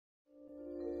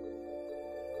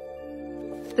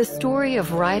The story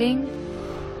of writing,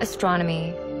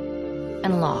 astronomy,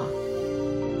 and law.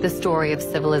 The story of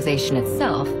civilization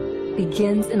itself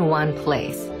begins in one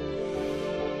place.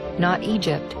 Not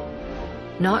Egypt,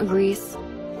 not Greece,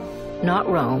 not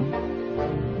Rome,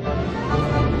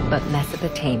 but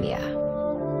Mesopotamia.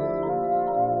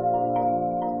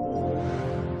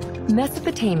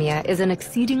 Mesopotamia is an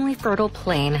exceedingly fertile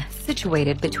plain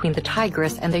situated between the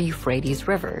Tigris and the Euphrates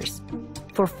rivers.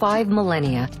 For 5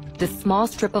 millennia, this small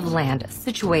strip of land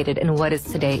situated in what is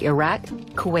today Iraq,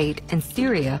 Kuwait, and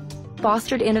Syria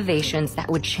fostered innovations that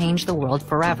would change the world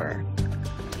forever.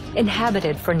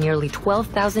 Inhabited for nearly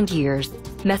 12,000 years,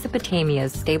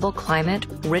 Mesopotamia's stable climate,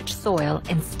 rich soil,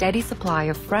 and steady supply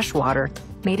of fresh water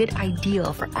made it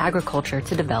ideal for agriculture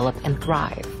to develop and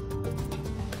thrive.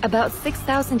 About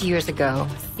 6,000 years ago,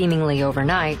 seemingly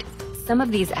overnight, some of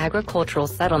these agricultural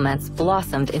settlements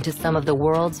blossomed into some of the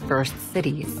world's first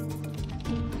cities.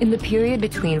 In the period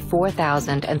between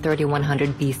 4000 and 3100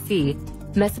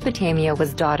 BC, Mesopotamia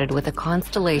was dotted with a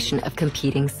constellation of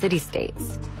competing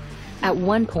city-states. At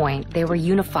one point, they were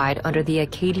unified under the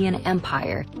Akkadian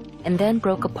Empire and then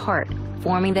broke apart,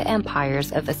 forming the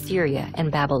empires of Assyria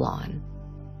and Babylon.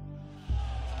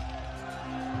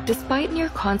 Despite near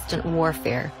constant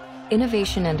warfare,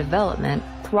 innovation and development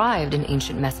thrived in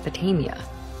ancient Mesopotamia.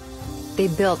 They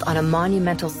built on a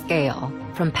monumental scale,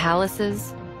 from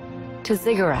palaces to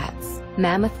ziggurats.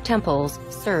 Mammoth temples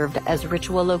served as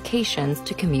ritual locations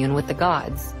to commune with the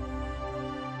gods.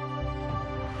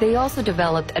 They also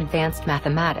developed advanced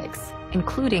mathematics,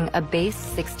 including a base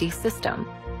 60 system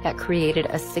that created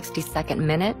a 60-second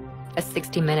minute, a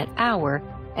 60-minute hour,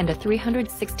 and a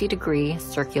 360-degree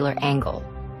circular angle.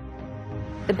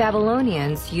 The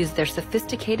Babylonians used their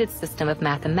sophisticated system of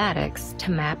mathematics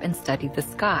to map and study the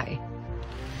sky.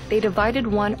 They divided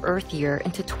one Earth year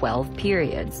into 12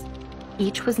 periods.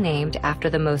 Each was named after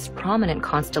the most prominent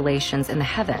constellations in the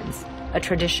heavens, a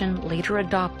tradition later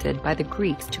adopted by the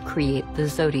Greeks to create the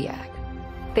zodiac.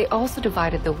 They also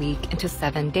divided the week into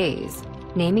 7 days,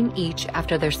 naming each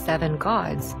after their 7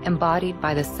 gods embodied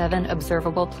by the 7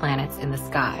 observable planets in the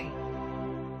sky.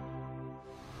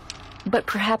 But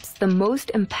perhaps the most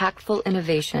impactful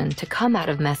innovation to come out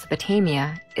of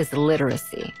Mesopotamia is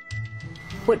literacy.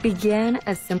 What began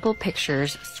as simple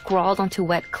pictures scrawled onto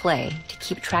wet clay to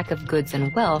keep track of goods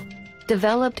and wealth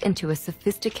developed into a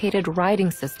sophisticated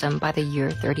writing system by the year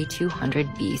 3200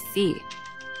 BC.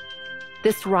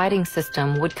 This writing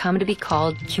system would come to be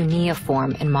called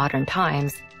cuneiform in modern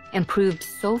times and proved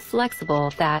so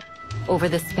flexible that, over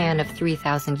the span of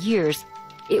 3,000 years,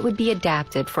 it would be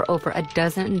adapted for over a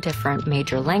dozen different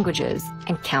major languages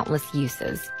and countless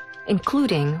uses,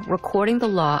 including recording the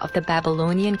law of the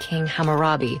Babylonian king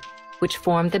Hammurabi, which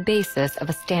formed the basis of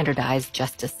a standardized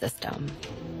justice system.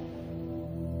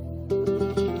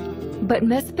 But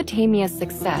Mesopotamia's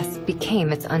success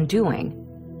became its undoing.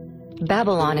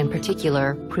 Babylon in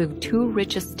particular proved too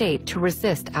rich a state to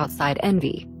resist outside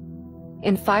envy.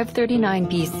 In 539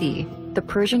 BC, the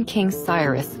Persian king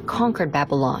Cyrus conquered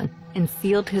Babylon and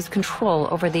sealed his control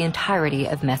over the entirety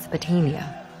of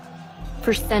Mesopotamia.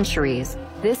 For centuries,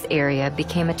 this area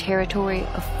became a territory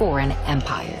of foreign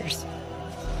empires.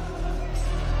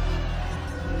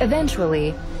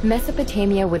 Eventually,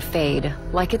 Mesopotamia would fade,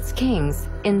 like its kings,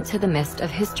 into the mist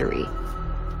of history,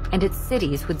 and its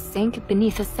cities would sink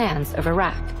beneath the sands of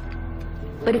Iraq.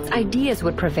 But its ideas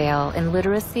would prevail in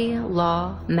literacy,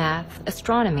 law, math,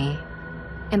 astronomy,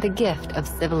 and the gift of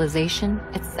civilization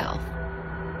itself.